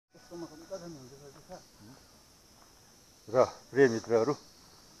र प्रिय मित्रहरू,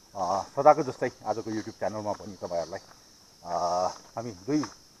 सदाको जस्तै आजको युट्युब च्यानलमा पनि तपाईँहरूलाई हामी दुई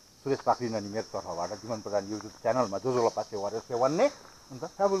सुरेश पाखरिन अनि मेरो तर्फबाट जीवन प्रधान युट्युब च्यानलमा जो सेवान्ने अन्त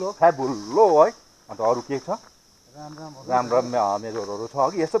फ्याबुलो है। अन्त अरू के छ, राम मेजोरहरू छ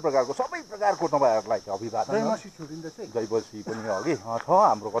अघि। यस्तो प्रकारको सबै प्रकारको तपाईँहरूलाई अभिवादन, जयबसी पनि अघि छ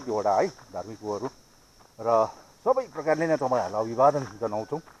हाम्रो कतिवटा है धार्मिक उहरू, र सबै प्रकारले नै तपाईँहरूलाई अभिवादन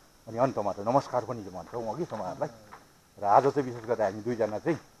जनाउँछौँ। अनि अन्तमा त नमस्कार पनि भन्छौँ अघि तपाईँहरूलाई। र आज चाहिँ विशेष गरेर हामी दुईजना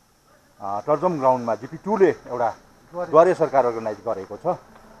चाहिँ टर्जम ग्राउन्डमा GP2ले एउटा द्वारे सरकार अर्गनाइज गरेको छ।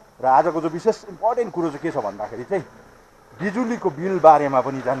 र आजको जो विशेष इम्पोर्टेन्ट कुरो चाहिँ के छ भन्दाखेरि चाहिँ बिजुलीको बिल बारेमा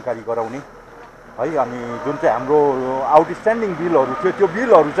पनि जानकारी गराउने है। अनि जुन चाहिँ हाम्रो आउटस्ट्यान्डिङ बिलहरू थियो त्यो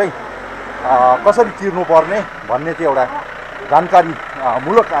बिलहरू चाहिँ कसरी तिर्नुपर्ने भन्ने चाहिँ एउटा जानकारी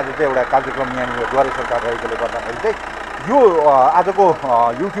मूलक आज चाहिँ एउटा कार्यक्रम यहाँनिर द्वारे सरकार रहेकोले गर्दाखेरि चाहिँ यो आजको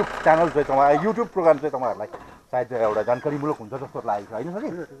युट्युब च्यानल चाहिँ युट्युब प्रोग्राम चाहिँ तपाईँहरूलाई सायद एउटा जानकारीमूलक हुन्छ जस्तो लागेको छ, होइन कि?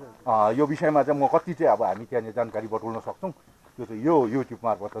 यो विषयमा चाहिँ म कति चाहिँ अब हामी त्यहाँनिर जानकारी बटुल्न सक्छौँ त्यो चाहिँ यो युट्युब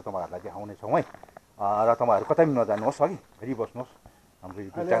मार्फत देखाउने छौँ है। र तपाईँहरू कतै पनि नजानुहोस् अघि, हेरिबस्नुहोस् हाम्रो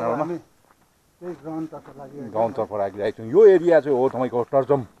युट्युब च्यानलमा। गाउँतर्फ लागिरहेको छौँ। यो एरिया चाहिँ हो तपाईँको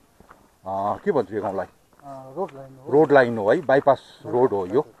टर्जम, के भन्छु यो गाउँलाई, रोड लाइन हो है, बाइपास रोड हो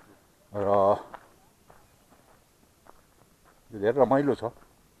यो। र यो धेरै रमाइलो छ।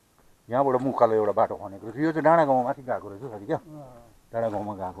 यहाँबाट मुकालो एउटा बाटो खनेको रहेछ। यो चाहिँ डाँडा गाउँमा माथि गएको रहेछ सरी, क्या डाँडा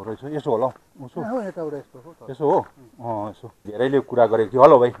गाउँमा गएको रहेछ। यसो होला हौ, यसो हो, यसो धेरैले कुरा गरेको थियो।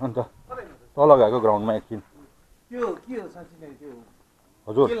 हेलो भाइ, अन्त तल गएको ग्राउन्डमा एकछिन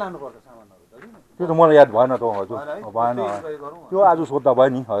हजुर, त्यो त मलाई याद भएन त हजुर, भएन त्यो आज सोद्धा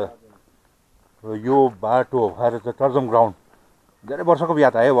भयो नि। हजुर, र यो बाटो भएर चाहिँ टर्जम ग्राउन्ड धेरै वर्षको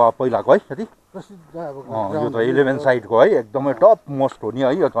याद आयो पहिलाको है साथी। यो त 11 साइडको है, एकदमै टप मोस्ट हो नि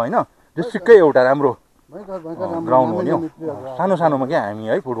है यो त, होइन? डिस्ट्रिक्टकै एउटा राम्रो ग्राउन्ड हो नि हौ। सानो सानोमा क्या हामी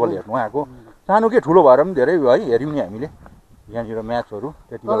है फुटबल हेर्नु आएको, सानो के ठुलो भएर पनि धेरै है हेऱ्यौँ नि हामीले यहाँनिर म्याचहरू।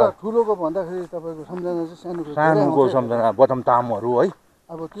 त्यति बेला ठुलोको भन्दाखेरि तपाईँको सम्झना चाहिँ सानोको सम्झना बदम तामहरू है,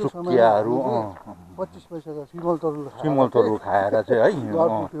 सुकियाहरू, 25 पैसाको सिमल तरुल खाएर चाहिँ है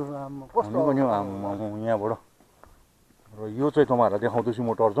यहाँबाट। र यो चाहिँ तपाईँहरूलाई देखाउँदैछु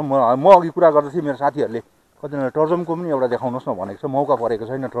म टर्जम। म अघि कुरा गर्दै थिएँ, मेरो साथीहरूले कतिजना टर्जमको पनि एउटा देखाउनुहोस् न भनेको छ। मौका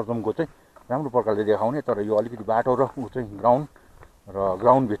परेको छैन टर्जमको चाहिँ राम्रो प्रकारले देखाउने, तर यो अलिकति बाटो र ऊ चाहिँ ग्राउन्ड र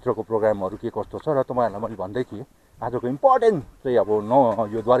ग्राउन्डभित्रको प्रोग्रामहरू के कस्तो छ। र तपाईँहरूलाई मैले भन्दै थिएँ आजको इम्पोर्टेन्ट चाहिँ अब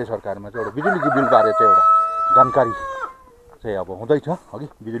यो द्वारे सरकारमा चाहिँ एउटा बिजुलीको बिलबारे चाहिँ एउटा जानकारी चाहिँ अब हुँदैछ अघि।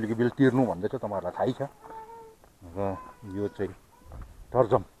 बिजुलीको बिल तिर्नु भन्दैछ, तपाईँहरूलाई थाहै छ। र यो चाहिँ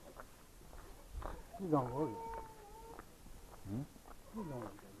टर्जम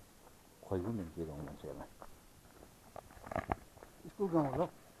खोइ पनि के गाउँ मान्छेहरूलाई स्कुल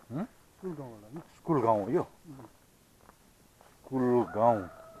गाउँ हो यो, स्कुल गाउँ।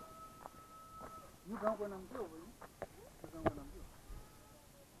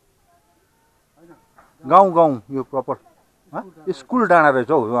 गाउँ यो प्रपर स्कुल डाँडा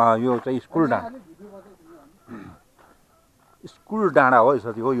रहेछ हौ। यो चाहिँ स्कुल डाँडा हो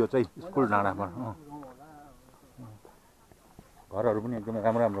यसरी हो, यो चाहिँ स्कुल डाँडामा। घरहरू पनि एकदमै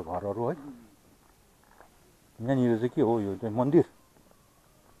राम्रो राम्रो घरहरू है। यहाँनिर चाहिँ के हो, यो चाहिँ मन्दिर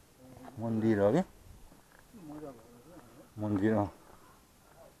हो कि मन्दिर।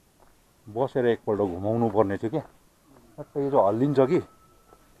 बसेर एकपल्ट घुमाउनु पर्ने थियो क्या, सट्टै यो चाहिँ हल्लिन्छ कि,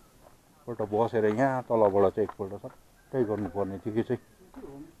 एकपल्ट बसेर यहाँ तलबाट चाहिँ एकपल्ट सट्टै गर्नुपर्ने थियो कि चाहिँ।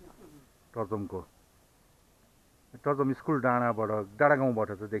 टर्जम स्कुल डाँडाबाट, डाँडा गाउँबाट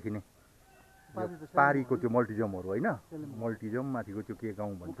चाहिँ देखिने पारीको त्यो मल्टिजमहरू होइन, मल्टिजम माथिको त्यो के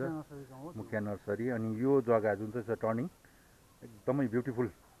गाउँ भन्छ, मुखिया नर्सरी। अनि यो जग्गा जुन चाहिँ छ टर्निङ, एकदमै ब्युटिफुल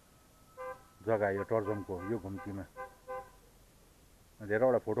जग्गा यो टर्जमको यो घुम्तीमा।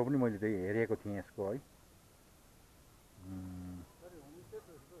 धेरैवटा फोटो पनि मैले त्यही हेरेको थिएँ यसको है,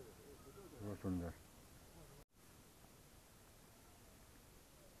 सुन्दर।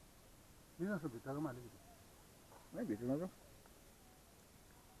 भित्रमा जाउँ।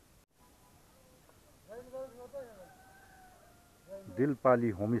 दिलपाली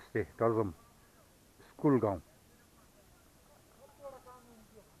होमस्टे टर्जम स्कुल गाउँ।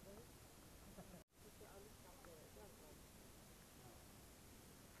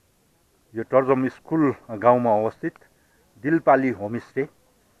 यो टर्जम स्कुल गाउँमा अवस्थित दिलपाली होमस्टे।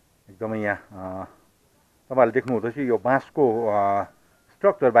 एकदमै यहाँ तपाईँहरूले देख्नु हुँदैछ यो बाँसको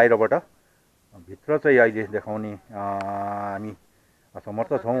स्ट्रक्चर बाहिरबाट, भित्र चाहिँ अहिले देखाउने हामी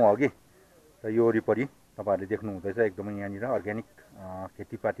असमर्थ छौँ अघि। र यो वरिपरि तपाईँहरूले देख्नु हुँदैछ एकदमै यहाँनिर अर्ग्यानिक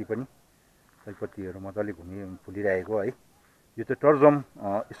खेतीपाती पनि, सयपत्रीहरू मजाले फुलिरहेको है। यो चाहिँ टर्जम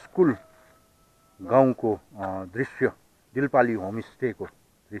स्कुल गाउँको दृश्य दिलपाली होमस्टेको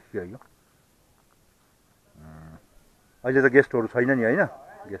दृश्य यो। अहिले त गेस्टहरू छैन नि होइन,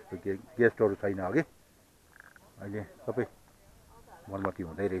 गेस्टहरू छैन अघि, अहिले सबै मर्मती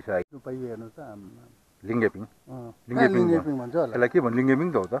हुँदै रहेछ। हेर्नु त लिङ्गेपिङ लिङ्गेपिङ भन्छ होला। यसलाई के भन्नु? लिङ्गेपिङ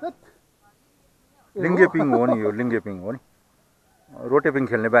त हो त, लिङ्गेपिङ हो नि, यो लिङ्गेपिङ हो नि। रोटेपिङ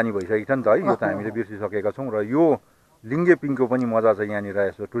खेल्ने बानी भइसकेको छ नि त है, यो त हामीले बिर्सिसकेका छौँ। र यो लिङ्गेपिङको पनि मजा चाहिँ यहाँनिर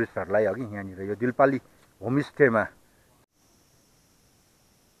यसो टुरिस्टहरूलाई अघि यहाँनिर यो दिलपाली होमस्टेमा।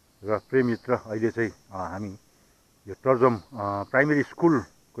 र प्रेमित्र अहिले चाहिँ हामी यो टर्जम प्राइमेरी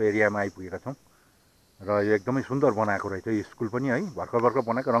स्कुलको एरियामा आइपुगेका छौँ। र यो एकदमै सुन्दर बनाएको रहेछ यो स्कुल पनि है, भर्खर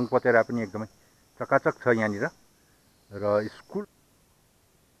बनाएको, रङ पतेरा पनि एकदमै चकाचक छ यहाँनिर। र स्कुल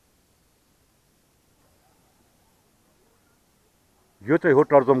यो चाहिँ हो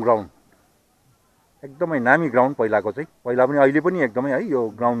टर्जम ग्राउन्ड, एकदमै नामी ग्राउन्ड पहिलाको चाहिँ, पहिला पनि अहिले पनि एकदमै है यो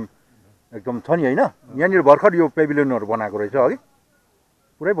ग्राउन्ड एकदम छ नि होइन। यहाँनिर भर्खर यो पेभिलियनहरू बनाएको रहेछ अघि,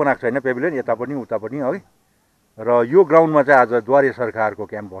 पुरै बनाएको छैन पेभिलियन, यता पनि उता पनि है। र यो ग्राउन्डमा चाहिँ आज द्वारे सरकारको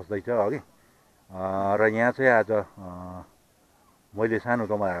क्याम्प बस्दैछ अघि। र यहाँ चाहिँ आज मैले सानो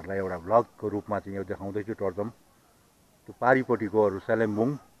तपाईँहरूलाई एउटा भ्लगको रूपमा चाहिँ यो देखाउँदैछु टर्जम। त्यो पारिपट्टिकोहरू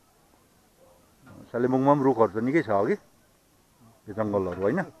सेलेम्बुङमा पनि रुखहरू त निकै छ अघि, यो जङ्गलहरू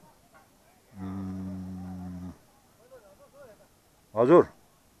होइन। हजुर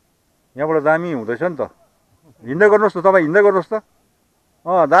यहाँबाट दामी हुँदैछ नि त, हिँड्दै गर्नुहोस् त तपाईँ, हिँड्दै गर्नुहोस् त।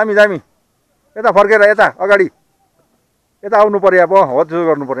 दामी दामी, यता फर्केर यता अगाडि यता आउनु पऱ्यो अब, हो त्यसो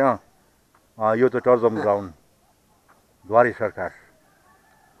गर्नु पऱ्यो। यो चाहिँ टर्जम ग्राउन्ड द्वारे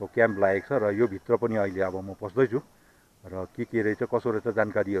सरकारको क्याम्प लागेको छ। र यो भित्र पनि अहिले अब म पस्दैछु र के रहेछ कसो रहेछ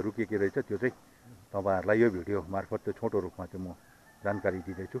जानकारीहरू के रहेछ त्यो चाहिँ तपाईँहरूलाई यो भिडियो मार्फत त्यो छोटो रूपमा चाहिँ म जानकारी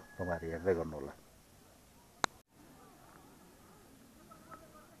दिँदैछु, तपाईँहरू हेर्दै गर्नुहोला।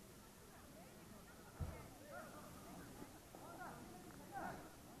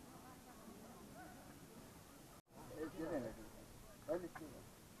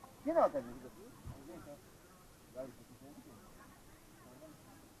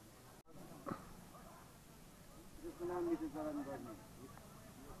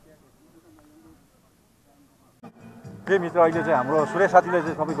 के मित्र, अहिले चाहिँ हाम्रो सुरेश साथीले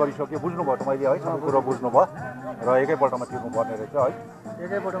चाहिँ सबै गरिसक्यो, बुझ्नुभयो तपाईँले है, सबै कुरो बुझ्नुभयो र एकैपल्टमा तिर्नुपर्ने रहेछ है।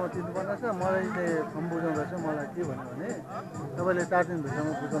 एकैपल्टमा तिर्नुपर्ने छ। मलाई चाहिँ फर्म बुझाउँदा चाहिँ मलाई के भन्यो भने तपाईँले 4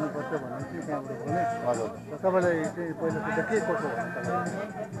 दिनभित्रमा बुझाउनुपर्छ भन्ने चाहिँ त्यहाँबाट भने। हजुर, तपाईँलाई चाहिँ पहिला चाहिँ के कसो भन्नु?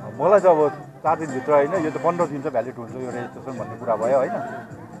 मलाई चाहिँ अब 4 दिनभित्र होइन, यो त 15 दिन चाहिँ भ्यालिड हुन्छ यो रेजिस्ट्रेसन भन्ने कुरा भयो होइन।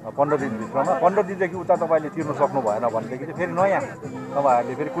 15 दिनभित्रमा 15 दिनदेखि उता तपाईँले तिर्नु सक्नु भएन भनेदेखि चाहिँ फेरि नयाँ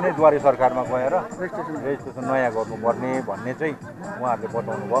तपाईँहरूले फेरि कुनै द्वारे सरकारमा गएर रेजिस्ट्रेसन नयाँ गर्नुपर्ने भन्ने चाहिँ उहाँहरूले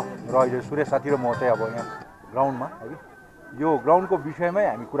बताउनु भयो। र अहिले सुरेश साथी र म चाहिँ अब यहाँ ग्राउन्डमा है, यो ग्राउन्डको विषयमै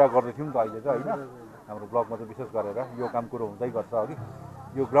हामी कुरा गर्दैथ्यौँ नि त अहिले चाहिँ होइन। हाम्रो ब्लगमा चाहिँ विशेष गरेर यो काम कुरो हुँदै गर्छ अघि।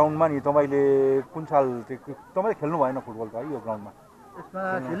 यो ग्राउन्डमा नि तपाईँले कुन साल चाहिँ तपाईँले खेल्नु भएन फुटबल त है यो ग्राउन्डमा? यसमा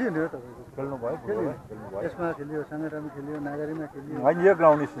खेल्यो नि तपाईँको, खेल्नुभयो, खेल्नुभयो, यसमा खेल्यो, सङ्गठनमा खेल्यो, नागरीमा खेल्यो। होइन यो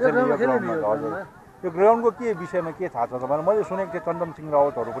ग्राउन्ड स्पेसली यो ग्राउन्डमा हजुर। यो ग्राउन्डको के विषयमा के थाहा छ तपाईँलाई? मैले सुनेको थिएँ चन्दन सिंह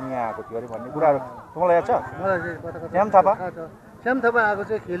रावतहरू पनि यहाँ आएको थियो अरे भन्ने कुराहरू तपाईँलाई याद छ? मलाई चाहिँ कता कता श्याम थापा आएको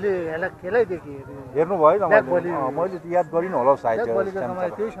चाहिँ खेलाइदेखि हेर्नुभयो तपाईँले? मैले त याद गरिनँ होला सायद।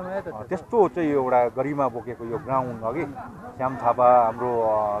 त्यही समय त त्यस्तो चाहिँ एउटा गरिमा बोकेको यो ग्राउन्ड अघि श्याम थापा, हाम्रो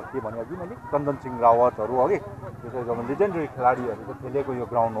के भने अघि मैले चन्दन सिंह रावतहरू अघि, त्यो चाहिँ एकदम लिजेन्डरी खेलाडीहरू चाहिँ खेलेको यो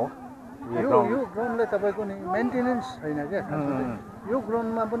ग्राउन्ड हो। यो ग्राउन्डलाई तपाईँको नि मेन्टेनेन्स छैन क्या। यो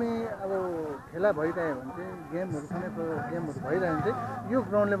ग्राउन्डमा पनि अब खेला भइरह्यो भने चाहिँ गेमहरू कुनै गेमहरू भइरह्यो भने चाहिँ यो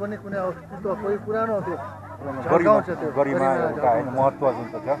ग्राउन्डले पनि कुनै अस्तित्व कोही पुरानो त्यो झल्काउँछ, त्यो गरिमा एउटा होइन महत्त्व जुन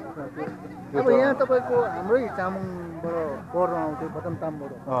चाहिँ छ। अब यहाँ तपाईँको हाम्रै चामुङबाट पढ्न आउँथ्यो,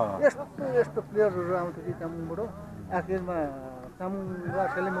 बदमतामबाट यस्तो प्लेयरहरू आउँथ्यो कि चामुङबाट। आखिरमा चामुङ र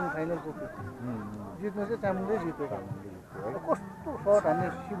सेलेम्बुङ फाइनल पुग्थ्यो, जित्नु चाहिँ चामुङले जित्यो। कस्तो सर्ट हान्ने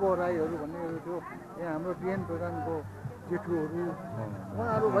शिव राईहरू भन्नेहरू थियो, यहाँ हाम्रो बिएन प्रधानको जेठुहरू,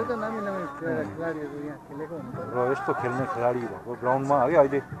 उहाँहरू भए त नामी खेलाडीहरू यहाँ खेलेको हुन्छ। र यस्तो खेल्ने खेलाडी भएको ग्राउन्डमा है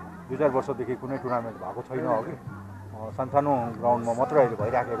अहिले 2-4 वर्षदेखि कुनै टुर्नामेन्ट भएको छैन अघि। सानसानो ग्राउन्डमा मात्र अहिले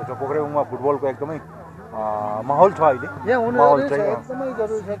भइराखेको छ। पोखरेबुङमा फुटबलको एकदमै माहौल छ अहिले, यहाँ हुनु एकदमै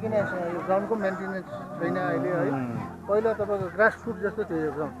जरुरी छ। किन यो ग्राउन्डको मेन्टेनेन्स छैन अहिले है। पहिला तपाईँको ग्रास फुट जस्तो थियो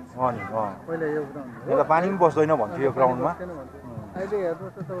यो ग्राउन्ड, पहिला यो ग्राउन्ड यहाँ पानी पनि बस्दैन भन्थ्यो यो ग्राउन्डमा। अहिले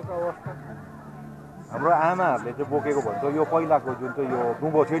हेर्नुहोस् त तपाईँको अवस्था। हाम्रो आमाहरूले चाहिँ बोकेको भन्छ यो पहिलाको जुन चाहिँ यो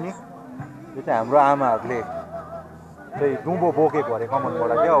डुबो थियो नि, यो चाहिँ हाम्रो आमाहरूले चाहिँ डुबो बोकेको अरे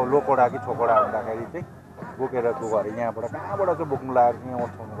कमानबाट क्या, लोकोडा कि छोकोडा हुँदाखेरि चाहिँ बोकेर गयो अरे यहाँबाट कहाँबाट चाहिँ बोक्नु लागेर यहाँ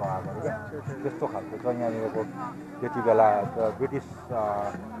ओछ्याउनु लगाएको अरे क्या त्यस्तो खालको छ यहाँनिरको त्यति बेला ब्रिटिस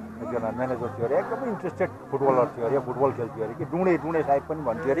एकजना म्यानेजर थियो अरे एकदमै इन्ट्रेस्टेड फुटबलर थियो अरे फुटबल खेल्थ्यो अरे कि डुँडे साहेब पनि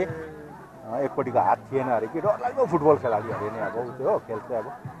भन्थ्यो अरे एकपट्टिको हात थिएन अरे कि डरलाग्दो फुटबल खेलाडी अरे नि अब त्यो हो खेल चाहिँ अब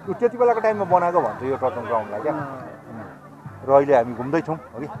त्यो त्यति बेलाको टाइममा बनाएको भन्छ यो टर्जम ग्राउन्डलाई क्या र अहिले हामी घुम्दैछौँ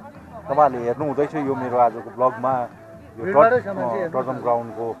हगि तपाईँहरूले हेर्नु हुँदैछ यो मेरो आजको ब्लगमा यो टर्जम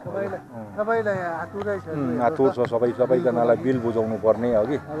ग्राउन्डको आतुर छ सबैजनालाई बिल बुझाउनु पर्ने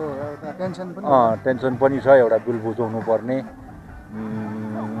हगि टेन्सन पनि छ एउटा बिल बुझाउनु पर्ने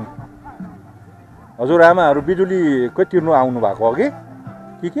हजुर आमाहरू बिजुलीकै तिर्नु आउनु भएको हो कि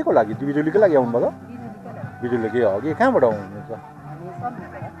के को लागि बिजुलीकै लागि आउनु भएको बिजुलीकै हो कि कहाँबाट आउनुहुन्छ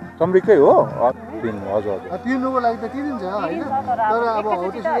सम्रिकै हो हजुर तिर्नुको लागि त तिरिन्छ होइन तर अब हो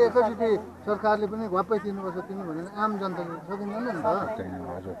त्यसरी एकैचोटि सरकारले पनि वापै तिर्नुपर्छ तिर्नु भने आम जनताले सकिँदैन नि त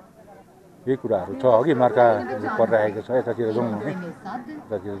हजुर यही कुराहरू छ अघि मार्का परिरहेको छ यतातिर जाउँ न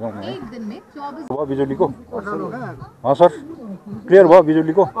भयो बिजुलीको सर क्लियर भयो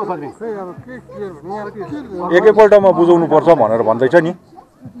बिजुलीको एकैपल्टमा बुझाउनु पर्छ भनेर भन्दैछ नि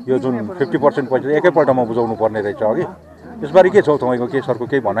यो जुन 50% पैसा एकैपल्टमा बुझाउनु पर्ने रहेछ अघि यसबारे के छ तपाईँको के सरको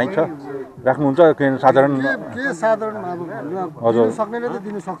केही भनाइ छ राख्नुहुन्छ साधारण हजुर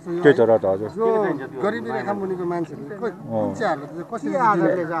त्यही त र त हजुर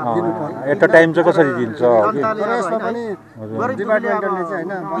एट अ टाइम चाहिँ कसरी दिन्छ गरिदिनु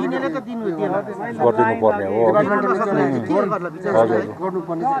पर्ने हो हजुर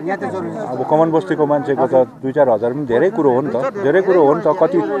अब कमान बस्तीको मान्छेको त 2-4 हजार पनि धेरै कुरो हो नि त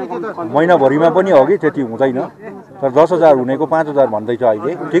कति महिनाभरिमा पनि हो कि त्यति हुँदैन तर 10,000 हुनेको 5,000 भन्दैछ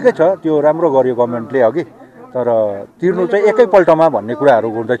अहिले ठिकै छ त्यो राम्रो गर्यो गभर्मेन्टले अघि तर तिर्नु चाहिँ एकैपल्टमा भन्ने कुराहरू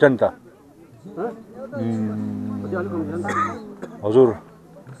हुँदैछ नि त हजुर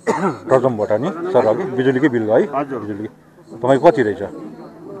टर्जमबाट नि सर अघि बिजुलीकै बिल है बिजुली तपाईँको कति रहेछ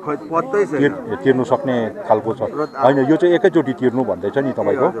तिर्नु सक्ने खालको छ होइन यो चाहिँ एकैचोटि तिर्नु भन्दैछ नि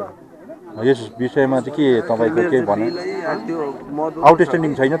तपाईँको यस विषयमा चाहिँ के तपाईँको केही भन्नु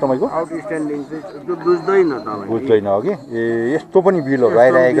आउटस्ट्यान्डिङ छैन तपाईँको बुझ्दैन अघि ए यस्तो पनि बिलहरू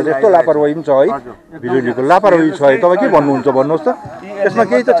आइरहेको छ यस्तो लापरवाही पनि छ है बिजुलीको लापरवाही छ है तपाईँ के भन्नुहुन्छ भन्नुहोस् त यसमा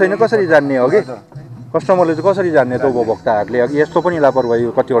केही त छैन कसरी जान्ने हो कि कस्टमरले चाहिँ कसरी जान्ने त उपभोक्ताहरूले अघि यस्तो पनि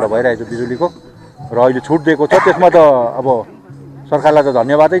लापरवाही कतिवटा भइरहेको छ बिजुलीको र अहिले छुट दिएको छ त्यसमा त अब सरकारलाई त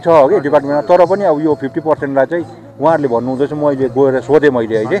धन्यवादै छ अघि डिपार्टमेन्टमा तर पनि अब यो 50%लाई चाहिँ उहाँहरूले भन्नुहुँदैछ मैले गएर सोधेँ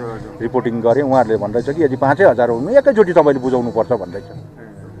मैले अहिले रिपोर्टिङ गरेँ उहाँहरूले भन्दैछ कि यदि 5,000 हुनु एकैचोटि तपाईँले बुझाउनु पर्छ भन्दैछ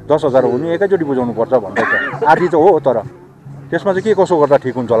 10,000 हुनु एकैचोटि बुझाउनु पर्छ भन्दैछ आधी त हो तर त्यसमा चाहिँ के कसो गर्दा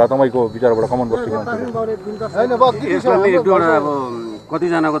ठिक हुन्छ होला तपाईँको विचारबाट कमान बस्तीको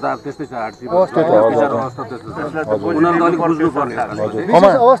कतिजनाको त अब त्यस्तै छ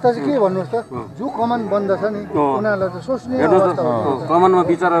अवस्था चाहिँ के भन्नुहोस् त जो कमान बन्द छ नि उनीहरूलाई त सोच्ने कमानमा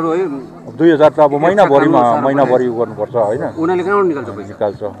विचारहरू है 2,000 त अब महिनाभरि गर्नुपर्छ होइन उनीहरूले कहाँबाट निकाल्छ पैसा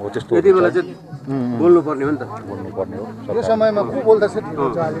निकाल्छ हो त्यस्तो यति बेला चाहिँ बोल्नुपर्ने हो नि त बोल्नुपर्ने हो यो समयमा को बोल्दा चाहिँ ठिक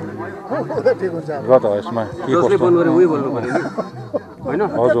हुन्छ ठिक हुन्छ र त यसमा के कसले फोन गरे उही बोल्नु पर्यो होइन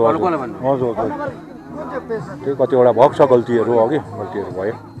हजुर हजुर त्यो कतिवटा भएको छ गल्तीहरू अघि गल्तीहरू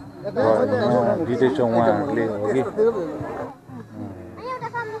भयो दिँदैछ उहाँहरूले अघि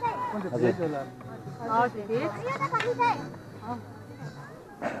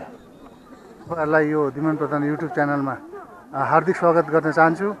तपाईँहरूलाई यो दिमान प्रधान युट्युब च्यानलमा हार्दिक स्वागत गर्न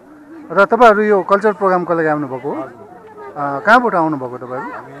चाहन्छु र तपाईँहरू यो कल्चर प्रोग्रामको लागि आउनुभएको हो कहाँबाट आउनुभएको तपाईँहरू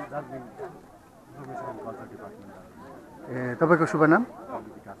ए तपाईँको शुभ नाम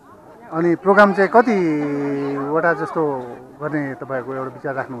अनि प्रोग्राम चाहिँ कतिवटा जस्तो गर्ने तपाईँहरूको एउटा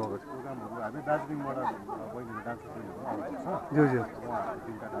विचार राख्नुभएको छ ज्यू ज्यू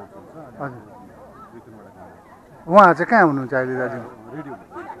हजुर उहाँहरू चाहिँ कहाँ हुनुहुन्छ अहिले दार्जिलिङ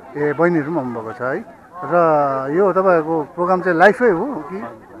ए बहिनीहरू पनि आउनुभएको छ है र यो तपाईँहरूको प्रोग्राम चाहिँ लाइफै हो कि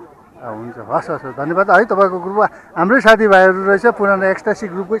हुन्छ हस् हस् धन्यवाद है तपाईँको ग्रुप हाम्रै साथीभाइहरू रहेछ पुरानो एक्सट्यासी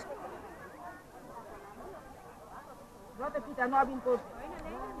ग्रुपकै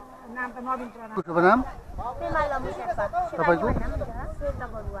नाम तपाईँको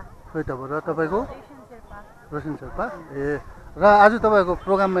श्वेता बरुवा तपाईँको रोशन शेर्पा ए र आज तपाईँको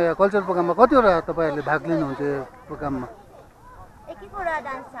प्रोग्राममा कल्चर प्रोग्राममा कतिवटा तपाईँहरूले भाग लिनुहुन्छ यो प्रोग्राममा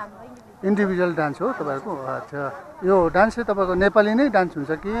इन्डिभिजुअल डान्स हो तपाईँहरूको अच्छा यो डान्स चाहिँ तपाईँको नेपाली नै डान्स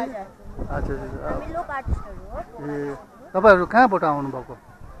हुन्छ कि अच्छा ए तपाईँहरू कहाँबाट आउनुभएको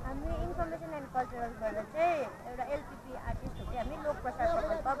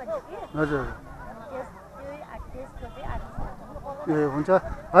हजुर ए हुन्छ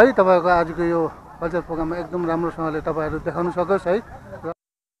है तपाईँको आजको यो कल्चर प्रोग्राममा एकदम राम्रोसँगले तपाईँहरू देखाउन सकोस् है।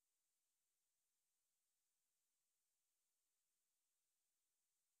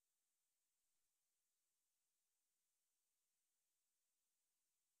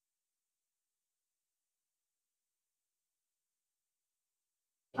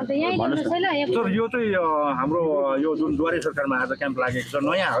 सर यो चाहिँ हाम्रो यो जुन द्वारे सरकारमा आज क्याम्प लागेको छ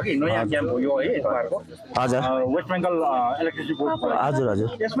नयाँ हो कि नयाँ क्याम्प हो यो है तपाईँहरूको हजुर वेस्ट बेङ्गल इलेक्ट्रिसिटी बोर्ड हजुर हजुर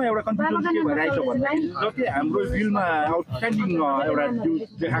यसमा एउटा कन्फ्युजन के भइरहेको छ भन्दाखेरि जति हाम्रो बिलमा आउटस्ट्यान्डिङ एउटा ड्यू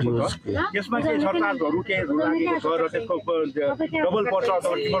देखाएको छ यसमा के सरचार्जहरू के लागेको छ र त्यसको डबल पर्छ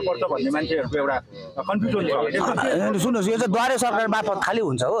अथवा ट्रिपल पर्छ भन्ने मान्छेहरूको एउटा कन्फ्युजन छ। सुन्नुहोस् यो चाहिँ द्वारे सरकार मार्फत खालि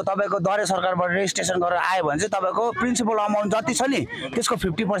हुन्छ हो तपाईँको द्वारे सरकारबाट रेजिस्ट्रेसन गरेर आयो भने चाहिँ तपाईँको प्रिन्सिपल अमाउन्ट जति छ नि त्यसको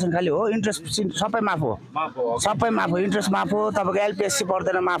 50% खालि हो इन्ट्रेस्ट सबै माफ हो सबै माफ हो इन्ट्रेस्ट माफ हो तपाईँको एलपिएससी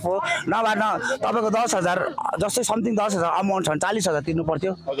पर्दैन माफ हो नभए न तपाईँको 10,000 जस्तै समथिङ 10,000 अमाउन्ट छ भने 40,000 तिर्नु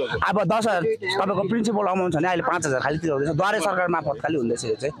पर्थ्यो अब 10,000 तपाईँको प्रिन्सिपल अमाउन्ट छ भने अहिले 5,000 खालि तिर्नुहुँदैछ द्वारे सरकार मार्फत खालि हुँदैछ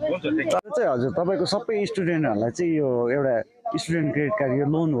यो चाहिँ हजुर तपाईँको सबै स्टुडेन्टहरूलाई चाहिँ यो एउटा स्टुडेन्ट क्रेडिट कार्ड यो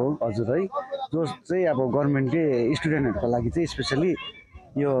लोन हो हजुर है जो चाहिँ अब गभर्मेन्टले स्टुडेन्टहरूको लागि चाहिँ स्पेसली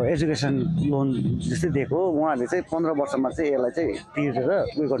यो एजुकेसन लोन जस्तै दिएको हो उहाँहरूले चाहिँ 15 वर्षमा चाहिँ यसलाई चाहिँ तिरेर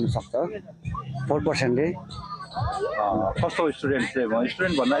उयो गर्नु सक्छ 4%ले। कस्तो स्टुडेन्ट चाहिँ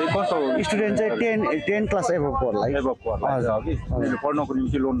स्टुडेन्ट भन्दाखेरि कस्तो स्टुडेन्ट चाहिँ 10 क्लास एभोभकोहरूलाई पढ्नको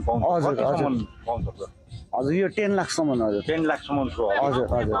निम्ति लोन पाउँछ हजुर यो 10 लाखसम्म हजुर 10 लाखसम्मको हजुर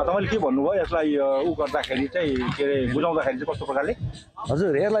हजुर तपाईँले के भन्नुभयो यसलाई उ गर्दाखेरि चाहिँ के अरे बुझाउँदाखेरि चाहिँ कस्तो प्रकारले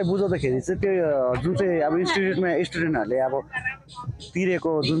हजुर यसलाई बुझाउँदाखेरि चाहिँ त्यो जुन चाहिँ अब स्टुडेन्टहरूले अब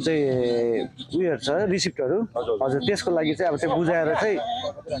तिरेको जुन चाहिँ उयोहरू छ रिसिप्टहरू हजुर त्यसको लागि चाहिँ अब त्यो बुझाएर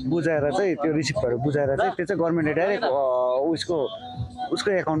चाहिँ त्यो रिसिप्टहरू बुझाएर चाहिँ त्यो चाहिँ गभर्मेन्टले डाइरेक्ट उसको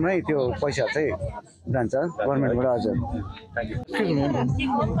एकाउन्टमै त्यो पैसा चाहिँ जान्छ गभर्मेन्टबाट हजुर।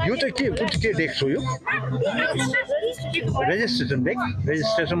 यो चाहिँ के देख्छु यो रेजिस्ट्रेसन डेक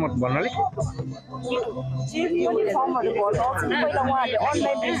रेजिस्ट्रेसन भन्नाले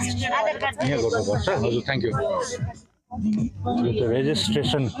यहाँ गर्नुपर्छ हजुर थ्याङ्क यू। यो चाहिँ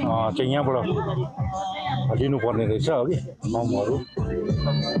रेजिस्ट्रेसन चाहिँ यहाँबाट लिनुपर्ने रहेछ अघि फर्महरू।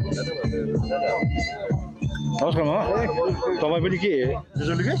 नमस्कार मामा तपाईँ पनि के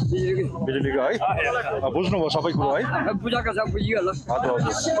बिजुलीको है बुझ्नुभयो सबै कुरो है बुझाएको छ बुझियो होला हजुर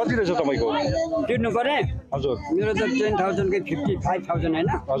हजुर कति रहेछ तपाईँको तिर्नु पर्ने हजुर मेरो त 10,000 कै 55,000 हैन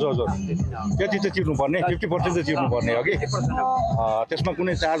हजुर हजुर त्यति चाहिँ तिर्नुपर्ने 50% चाहिँ तिर्नुपर्ने हो कि त्यसमा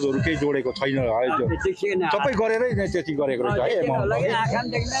कुनै चार्जहरू केही जोडेको छैन सबै गरेरै त्यति गरेको रहेछ है एमाउन्ट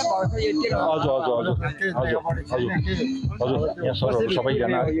हजुर हजुर हजुर हजुर हजुर हजुर यहाँ सरहरू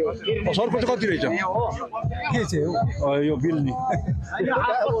सबैजना सरको चाहिँ कति रहेछ के चाहिँ यो बिल नि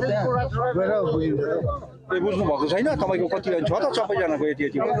बुझ्नु भएको छैन तपाईँको कति छ त सबैजनाको यति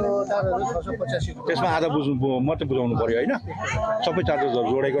त्यसमा आधा बुझ्नु मात्रै बुझाउनु पर्यो होइन सबै चार्जेसहरू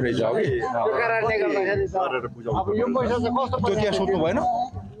जोडेको रहेछ हो कि त्यो त्यहाँ सोध्नु भएन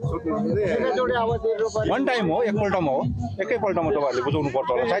वान टाइम हो एकपल्टमा हो एकैपल्टमा तपाईँहरूले बुझाउनु पर्छ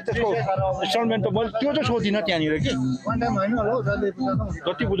होला सायद त्यसको इन्स्टलमेन्ट त मैले त्यो चाहिँ सोधिनँ त्यहाँनिर कि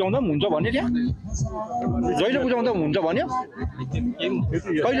जति बुझाउँदा पनि हुन्छ भने त्यहाँ जहिले बुझाउँदा पनि हुन्छ भन्यो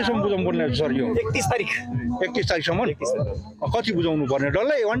कहिलेसम्म बुझाउनु पर्ने सर यो 31 तारिकसम्म कति बुझाउनु पर्ने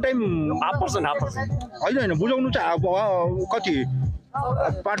डल्लै वान टाइम होइन बुझाउनु चाहिँ अब कति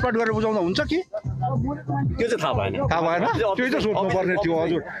पार्ट गरेर बुझाउँदा हुन्छ कि त्यो चाहिँ थाहा भएन त्यही त सोध्नु पर्ने थियो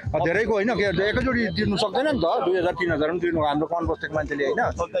हजुर धेरैको होइन एकैचोटि तिर्नु सक्दैन नि त 2,000 3,000 पनि तिर्नु हाम्रो कन बस्टेको मान्छेले होइन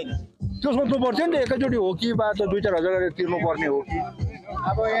त्यो सोध्नु पर्थ्यो नि त एकैचोटि हो कि बा त 2-4 हजार गरेर तिर्नु पर्ने हो कि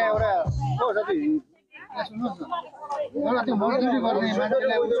अब यहाँ एउटा त्यो मजदुरी गर्ने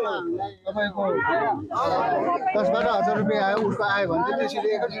मान्छेले तपाईँको 10-12,000 रुपियाँ आयो उसको आयो भने चाहिँ त्यसरी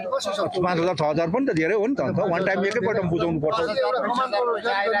एकैचोटि कसरी सक्छ 5,000 6,000 पनि त धेरै हो नि त वान टाइम एकैपल्टमा बुझाउनु पर्छ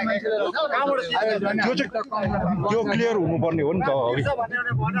त्यो क्लियर हुनुपर्ने हो नि त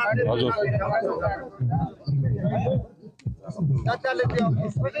हजुर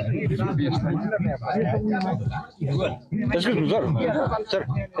एक्सक्युज सर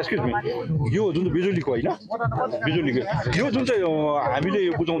एक्सक्युज मी यो जुन चाहिँ बिजुलीको होइन बिजुलीको यो जुन चाहिँ हामीले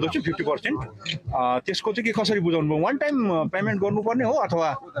यो बुझाउँदैछौँ 50% त्यसको चाहिँ के कसरी बुझाउनु वान टाइम पेमेन्ट गर्नुपर्ने हो अथवा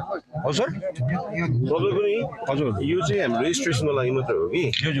हो सर तपाईँको नि हजुर यो चाहिँ हाम्रो रेजिस्ट्रेसनको लागि मात्रै हो कि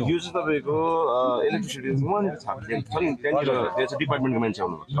यो चाहिँ तपाईँको इलेक्ट्रिसिटी त्यहाँनिर डिपार्टमेन्टको मान्छे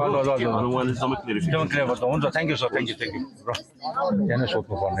आउनुहुन्छ हुन्छ thank you sir thank you र त्यहाँ नै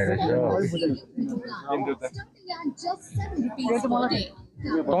सोध्नु पर्ने रहेछ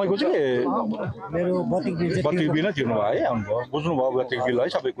तपाईँको चाहिँ मेरो बत्ती बिल नै तिर्नु भयो है आउनुभयो बुझ्नुभयो बत्ती बिल है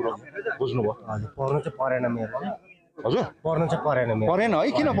सबै कुरो बुझ्नुभयो पर्नु चाहिँ परेन मेरो हजुर पर्नु चाहिँ परेन है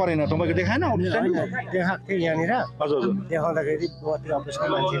किन परेन तपाईँको देखाएन देखाएको थियो यहाँनिर हजुर हजुर देखाउँदाखेरि बत्ती अफिसको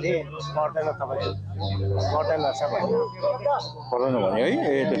मान्छेले पर्दैन तपाईँको पर्दैन रहेछ भन्यो पर्दैन भने है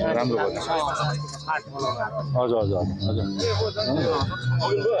ए त्यसो राम्रो भयो हजुर हजुर हजुर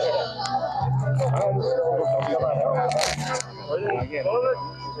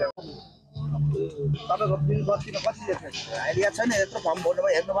तपाईँको बिल बत्तीमा कति लेख्नु अहिले याद छैन यत्रो फर्म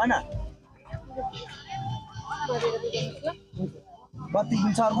भर्नुभयो हेर्नु भएन बत्ती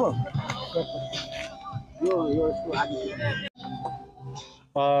बिल छ अर्को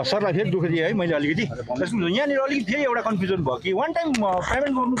सरलाई फेरि दुःख दिएँ है मैले अलिकति त्यसमा यहाँनिर अलिकति फेरि एउटा कन्फ्युजन भयो कि वान टाइम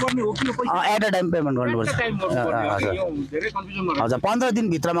पेमेन्ट गर्नुपर्ने हो कि एट अ टाइम पेमेन्ट गर्नुपर्छ हजुर 15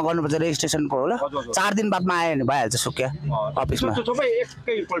 दिनभित्रमा गर्नुपर्छ रेजिस्ट्रेसनको होला 4 दिन बादमा आयो भने भइहाल्छ सुक्या अफिसमा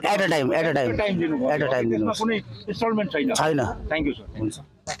एट अ टाइम दिनु कुनै इन्स्टलमेन्ट छैन थ्याङ्क यू सर हुन्छ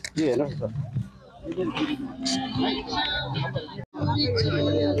के हेर्नु सर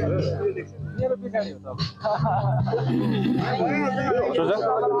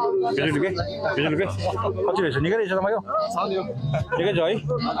कति रहेछ निकै रहेछ तपाईँको निकै छ है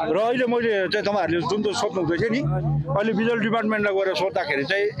र अहिले मैले चाहिँ तपाईँहरूले जुन सोध्नु हुँदैछ नि अहिले बिजुली डिपार्टमेन्टलाई गएर सोद्धाखेरि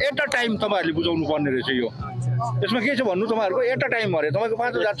चाहिँ एट अ टाइम तपाईँहरूले बुझाउनु पर्ने रहेछ यो यसमा के छ भन्नु तपाईँहरूको एट अ टाइम अरे तपाईँको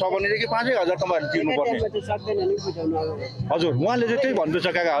 5,000 छ भने कि 5,000 तपाईँहरूले तिर्नुपर्ने हजुर उहाँले चाहिँ त्यही भन्दैछ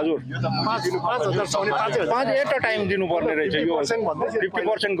काका हजुर 5 एट अ टाइम दिनुपर्ने रहेछ यो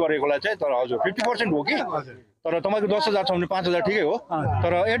 50% गरेकोलाई चाहिँ तर हजुर 50% हो कि तर तपाईँको 10,000 छ भने 5,000 ठिकै हो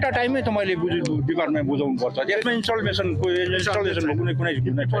तर एट अ टाइममै तपाईँले डिपार्टमेन्ट बुझाउनु पर्छ यसमा इन्स्टलेसनको कुनै छैन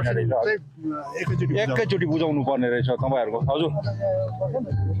रहेछ एकैचोटि बुझाउनु पर्ने रहेछ तपाईँहरूको हजुर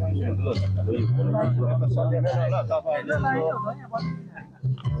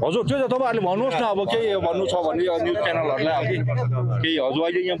हजुर त्यो त तपाईँहरूले भन्नुहोस् न अब केही भन्नु छ भने न्युज च्यानलहरूलाई अघि केही हजुर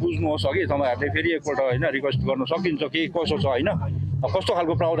अहिले यहाँ बुझ्नुहोस् अघि तपाईँहरूले फेरि एकपल्ट होइन रिक्वेस्ट गर्न सकिन्छ केही कसो छ होइन कस्तो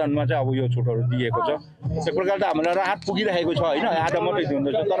खालको प्रावधानमा चाहिँ अब यो छुटहरू दिएको छ एक प्रकार त हामीलाई राहत पुगिरहेको छ होइन आधा मात्रै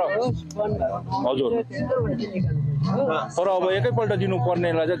दिँदैछ तर हजुर तर अब एकैपल्ट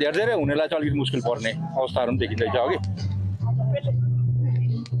दिनुपर्नेलाई चाहिँ धेरै धेरै हुनेलाई चाहिँ अलिकति मुस्किल पर्ने अवस्थाहरू पनि देखिँदैछ अघि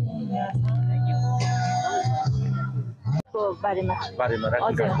बारेमा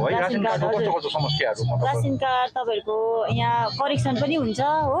रासिन कार्डको कस्तो कस्तो समस्याहरू रासिन कार्ड तपाईँहरूको यहाँ करेक्सन पनि हुन्छ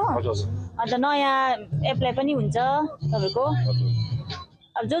हो अन्त नयाँ एप्लाई पनि हुन्छ तपाईँहरूको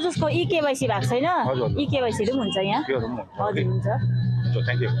अब जसको इकेवाइसी भएको छैन इकेवाइसीहरू पनि हुन्छ यहाँ हजुर हुन्छ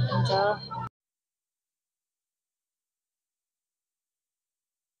थ्याङ्क यू हुन्छ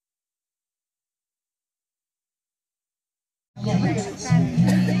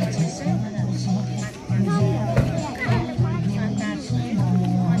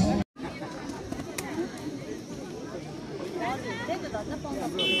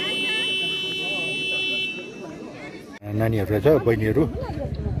नानीहरू छ बहिनीहरू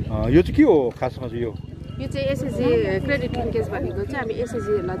यो चाहिँ के हो खासमा चाहिँ यो चाहिँ एसएसजी क्रेडिट लिङ्केज भनेको चाहिँ हामी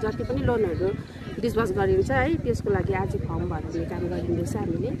एसएसजीहरूलाई जति पनि लोनहरू डिस्बर्स गरिन्छ है त्यसको लागि आज फर्म भर्ने काम गरिँदैछ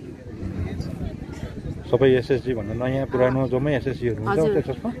हामीले सबै एसएसजी भन्दा नयाँ पुरानो जम्मै एसएसजीहरू हुन्छ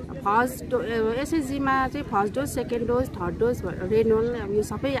त्यसमा फर्स्ट एसएसजीमा चाहिँ first dose second dose third dose renewal यो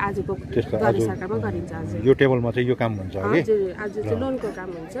सबै आजको द्वारे सरकारमा गरिन्छ आज यो टेबलमा चाहिँ यो काम हुन्छ हजुर आज चाहिँ लोनको काम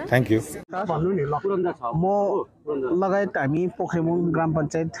हुन्छ थ्याङ्क यू म लगायत हामी पोखरिबोङ ग्राम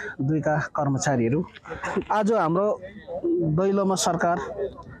पञ्चायत 2 का कर्मचारीहरू आज हाम्रो दैलोमा सरकार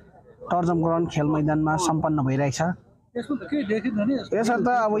टर्जम ग्राउन्ड खेल मैदानमा सम्पन्न भइरहेछ यसर्थ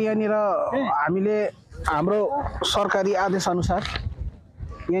अब यहाँनिर हामीले हाम्रो सरकारी आदेश अनुसार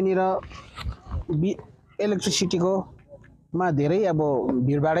यहाँनिर इलेक्ट्रिसिटीको मा धेरै अब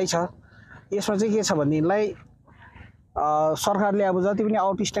भिडभाडै छ यसमा चाहिँ के छ भनेदेखिलाई सरकारले अब जति पनि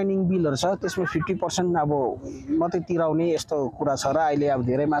आउटस्ट्यान्डिङ बिलहरू छ त्यसमा 50% अब मात्रै तिराउने यस्तो कुरा छ र अहिले अब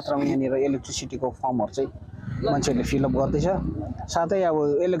धेरै मात्रामा यहाँनिर इलेक्ट्रिसिटीको फर्महरू चाहिँ मान्छेहरूले फिलअप गर्दैछ साथै अब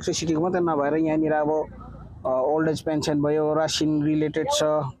इलेक्ट्रिसिटीको मात्रै नभएर यहाँनिर अब ओल्ड एज पेन्सन भयो रासिन रिलेटेड छ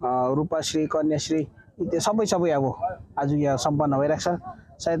रूपाश्री कन्याश्री त्यो सबै अब आज यहाँ सम्पन्न भइरहेको छ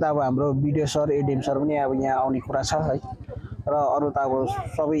सायद अब हाम्रो बिडिओ सर एडिएम सर पनि अब यहाँ आउने कुरा छ है र अरू त अब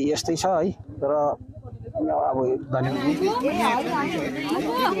सबै यस्तै छ है र अब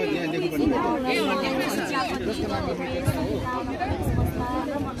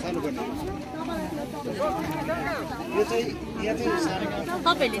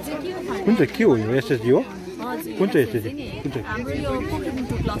कुन चाहिँ के हो यो एसएसजी हो कुन चाहिँ एसएसजी कुन चाहिँ हाम्रो यो पोखरिबोङ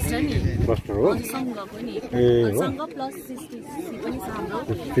क्लस्टर नि क्लस्टर हो संघको नि ए हो संघ प्लस सिस्टी पनि छ हाम्रो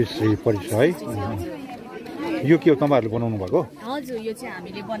सिस्टी पनि छ है यो के हो तपाईँहरूले बनाउनु भएको हजुर यो चाहिँ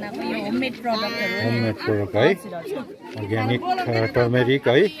हामीले बनाएको यो होममेड प्रडक्टहरु होममेड प्रडक्ट है अर्ग्यानिक टर्मेरिक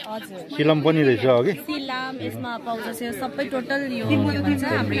है सिलम पनि रहेछ अघि सिलम यसमा पाउँछ सबै टोटल यो के भन्छ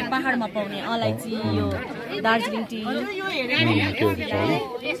हाम्रो यो पहाडमा पाउने अलैची यो दार्जिलिङ टी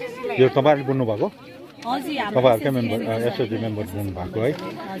यो तपाईँहरूले बुन्नु भएको तपाईँहरूकै मेम्बर एसओजी मेम्बर हुनुभएको है।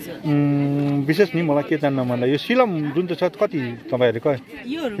 विशेष नि मलाई के जान्न मन लाग्यो यो सिलम जुन चाहिँ छ कति तपाईँहरूले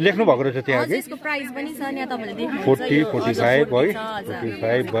लेख्नु भएको रहेछ त्यहाँ कि 40, 45 है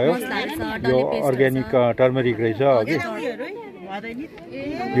 45 भयो। यो अर्ग्यानिक टर्मरिक रहेछ अघि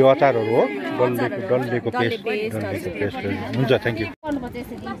यो अचारहरू हो डल्लेको पेस्ट हुन्छ थ्याङ्क यू।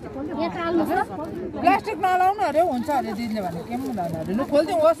 प्लास्टिक नलाउनु अरे हुन्छ अरे दिदीले भने के पनि हुँदैन अरे लु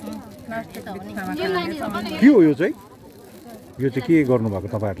खोलिदिनुहोस् के हो यो चाहिँ के गर्नुभएको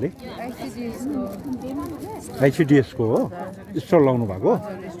तपाईँहरूले आइसिडिएसको हो स्टल लाउनु भएको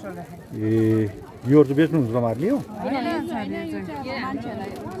ए योहरू चाहिँ बेच्नुहुन्छ तपाईँहरूले यो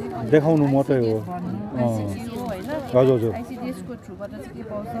देखाउनु मात्रै हो हजुर हजुर आइसिडिएसको थ्रुबाट चाहिँ के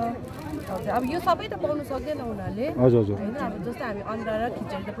पाउँछ अब यो सबै त पाउनु सक्दैन उनीहरूले हजुर हजुर होइन अब जस्तो हामी अन्डा र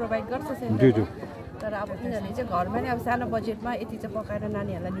खिचडी त प्रोभाइड गर्छ तर अब उनीहरूले चाहिँ घरमा नै अब सानो बजेटमा यति चाहिँ पकाएर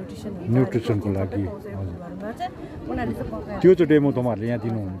नानीहरूलाई न्युट्रिसनको लागि घरमा चाहिँ उनीहरूले चाहिँ पकाएर त्यो चाहिँ डेमो तपाईँहरूले यहाँ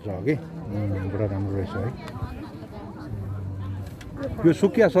दिनुहुन्छ कि बडा राम्रो रहेछ है। यो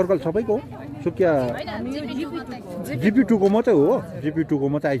सुकिया सर्कल सबैको सुकिया जिपी2को मात्रै हो जिपी2को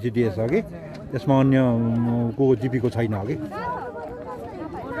मात्रै आइसिडिएस हो कि यसमा अन्य को जिपीको छैन कि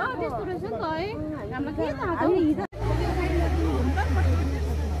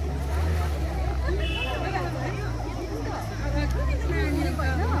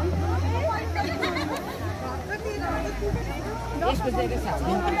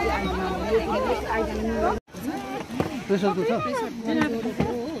प्रेसरको छ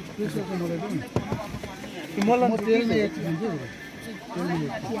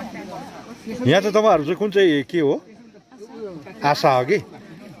यहाँ चाहिँ तपाईँहरू चाहिँ कुन चाहिँ के हो आशा हो कि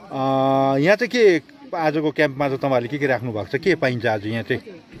यहाँ चाहिँ के आजको क्याम्पमा चाहिँ तपाईँहरूले के राख्नु भएको छ के पाइन्छ आज यहाँ चाहिँ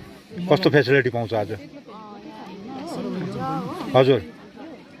कस्तो फेसिलिटी पाउँछ आज हजुर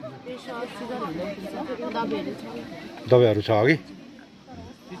दबाईहरू छ अघि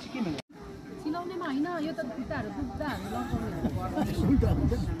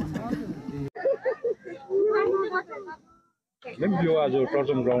यो आज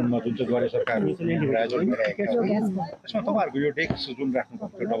टर्जम ग्राउन्डमा जुन चाहिँ द्वारे सरकारले आयोजन गरिरहेको छ यसमा तपाईँहरूको यो डेस्क जुन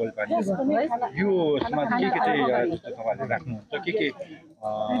राख्नुहुन्छ डबल पानी यो यसमा के चाहिँ तपाईँहरूले राख्नुहुन्छ के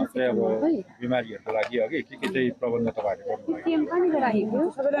चाहिँ अब बिमारीहरूको लागि अघि के चाहिँ प्रबन्ध तपाईँहरूले गर्नुभएको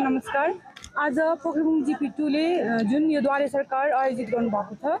सबैलाई नमस्कार। आज पोखरिबोङ जिपी2ले जुन यो द्वारे सरकार आयोजित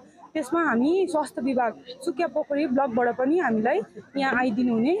गर्नुभएको छ त्यसमा हामी स्वास्थ्य विभाग सुकिया पोखरी ब्लकबाट पनि हामीलाई यहाँ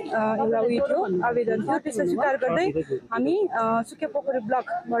आइदिनु हुने एउटा उयो थियो आवेदन थियो त्यसलाई स्वीकार गर्दै हामी सुकिया पोखरी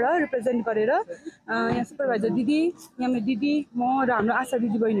ब्लकबाट रिप्रेजेन्ट गरेर यहाँ सुपरभाइजर दिदी यहाँ मेरो दिदी म र हाम्रो आशा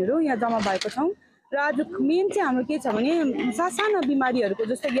दिदी बहिनीहरू यहाँ जम्मा भएको छौँ र आज मेन चाहिँ हाम्रो के छ भने साना बिमारीहरूको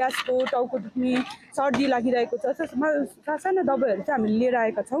जस्तो ग्यासको टाउको दुख्ने सर्दी लागिरहेको छ साना दबाईहरू चाहिँ हामीले लिएर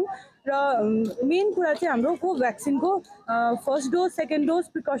आएका छौँ र मेन कुरा चाहिँ हाम्रो कोभ्याक्सिनको first dose second dose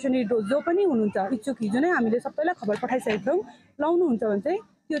precautionary dose जो पनि हुनुहुन्छ इच्छुक हिजो नै हामीले सबैलाई खबर पठाइसकेका छौँ लाउनुहुन्छ भने चाहिँ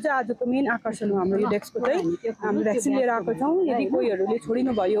त्यो चाहिँ आजको मेन आकर्षण हो हाम्रो यो डेस्कको चाहिँ हामी भ्याक्सिन लिएर आएको छौँ यदि कोहीहरूले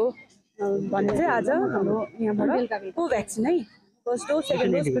छोडिनु भयो भने चाहिँ आज हाम्रो यहाँबाट कोभ्याक्सिन है first dose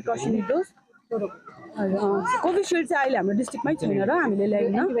second dose precautionary dose Covishield चाहिँ अहिले हाम्रो डिस्ट्रिक्टमै छैन र हामीले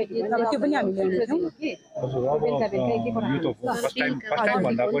ल्याएन तर त्यो पनि हामी ल्याउनेछौँ।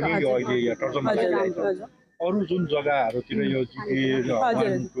 अरू जुन जग्गाहरूतिर यो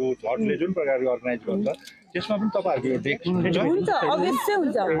झटले जुन प्रकारले अर्गनाइज गर्छ त्यसमा पनि तपाईँहरूको यो डेस्क हुन्छ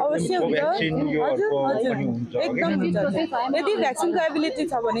अवश्य हुन्छ एकदम हुन्छ यदि भ्याक्सिनको एबिलिटी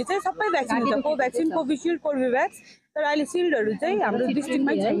छ भने चाहिँ सबै भ्याक्सिन हुन्छ कोभ्याक्सिन कोभिसिल्ड कोर्बेभ्याक्स तर अहिले सिल्डहरू चाहिँ हाम्रो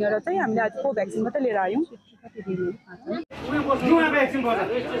डिस्ट्रिक्टमै छैन र चाहिँ हामीले आज कोभ्याक्सिन मात्रै लिएर आयौँ।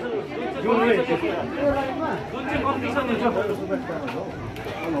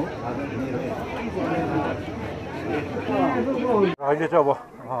 अहिले चाहिँ अब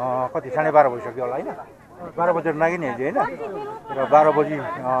कति 12:30 भइसक्यो होला होइन 12 बजेर नागिने हिजो होइन र 12 बजी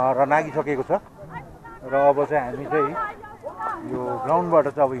र नागिसकेको छ र अब चाहिँ हामी चाहिँ यो ग्राउन्डबाट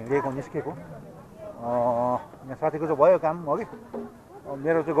चाहिँ अब हिँडेको निस्केको यहाँ साथीको चाहिँ भयो काम अघि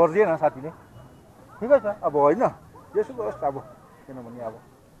मेरो चाहिँ गरिदिएन साथीले ठिकै छ अब होइन यसो होस् अब किनभने अब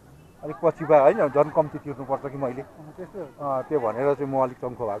अलिक पछि भए होइन झन् कम्ती तिर्नुपर्छ कि मैले त्यो भनेर चाहिँ म अलिक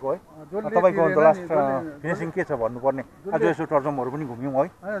चम्खो भएको है। तपाईँको अन्त लास्ट फिनिसिङ के छ भन्नुपर्ने आज यसो टर्जमहरू पनि घुम्यौँ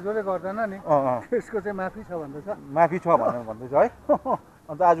है जसले गर्दैन नि त्यसको चाहिँ माफी छ भन्दैछ भनेर भन्दैछ है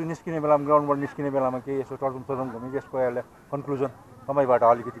अन्त आज निस्किने बेलामा ग्राउन्डबाट निस्किने बेलामा केही यसो टर्जम घुम्यो यसको अहिले कन्क्लुजन तपाईँबाट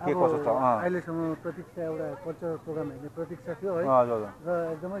अलिकति के कसो छ अहिलेसम्म प्रतीक्षा एउटा कल्चरल प्रोग्राम हेर्ने प्रतीक्षा थियो है र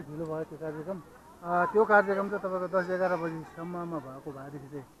एकदमै ढिलो भयो त्यो कार्यक्रम चाहिँ तपाईँको 10-11 बजीसम्ममा भएको भएदेखि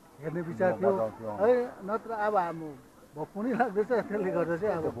चाहिँ हेर्ने विचार थियो है नत्र अब भोक पनि लाग्दैछ त्यसले गर्दा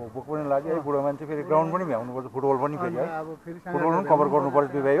चाहिँ अब भोक पनि लाग्यो है बुढो मान्छे फेरि ग्राउन्ड पनि भ्याउनुपर्छ फुटबल पनि फेरि है अब फेरि फुटबल पनि कभर गर्नुपर्छ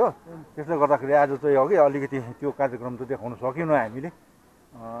दुई भाइ हो त्यसले गर्दाखेरि आज चाहिँ अघि अलिकति त्यो कार्यक्रम त देखाउन सकेनौँ हामीले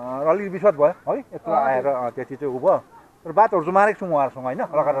र अलिकति विश्वास भयो है यत्रो आएर त्यति चाहिँ उ भयो तर बातहरू चाहिँ मारेको छौँ उहाँहरूसँग होइन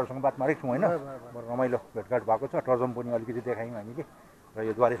कलाकारहरूसँग बात मारेको छौँ होइन रमाइलो भेटघाट भएको छ टर्जम पनि अलिकति देखायौँ हामीले र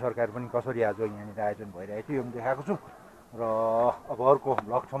यो द्वारे सरकार पनि कसरी आज यहाँनिर आयोजन भइरहेको थियो यो पनि देखाएको छु र अब अर्को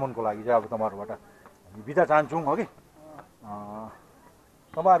भ्लगसम्मको लागि चाहिँ अब तपाईँहरूबाट हामी बिदा चाहन्छौँ अघि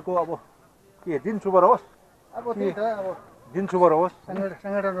तपाईँहरूको अब के दिन शुभ रहोस् अब त्यही त अब दिन शुभ रहोस्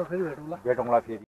सङ्गठनमा फेरि भेटौँला भेटौँला फेरि